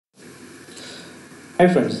Hi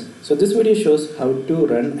friends, so this video shows how to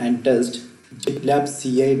run and test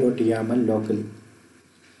gitlab-ci.yml locally.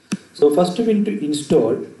 So first we need to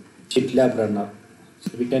install gitlab-runner.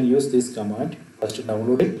 So we can use this command. First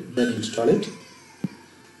download it, then install it.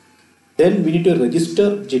 Then we need to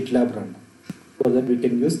register gitlab-runner. For that we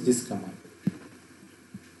can use this command.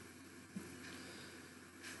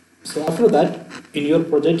 So after that, in your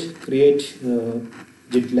project, create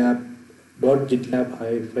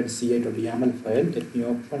gitlab.gitlab-ci.yml file. Let me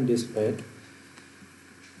open this file.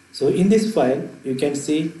 So in this file, you can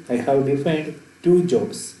see I have defined two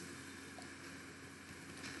jobs.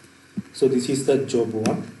 So this is the job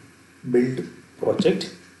 1, build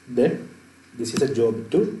project. Then this is a job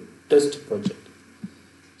 2, test project.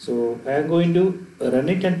 So I am going to run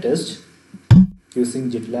it and test using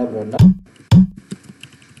GitLab runner.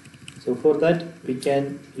 So for that we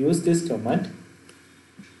can use this command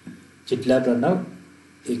GitLab runner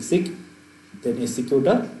exec, then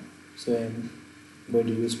executor. So I am going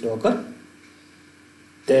to use Docker.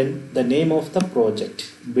 Then the name of the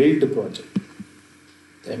project, build project.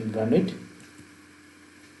 Then run it.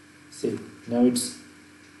 See, now it's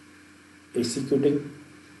executing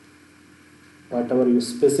whatever you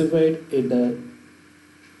specified in the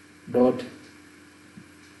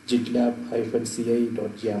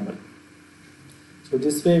 .gitlab-ci.yml. So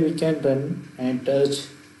this way we can run and touch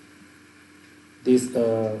this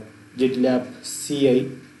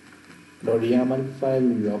gitlab-ci.yml file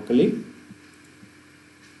locally.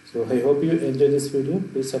 So I hope you enjoy this video.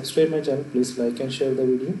 Please subscribe my channel. Please like and share the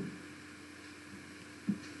video.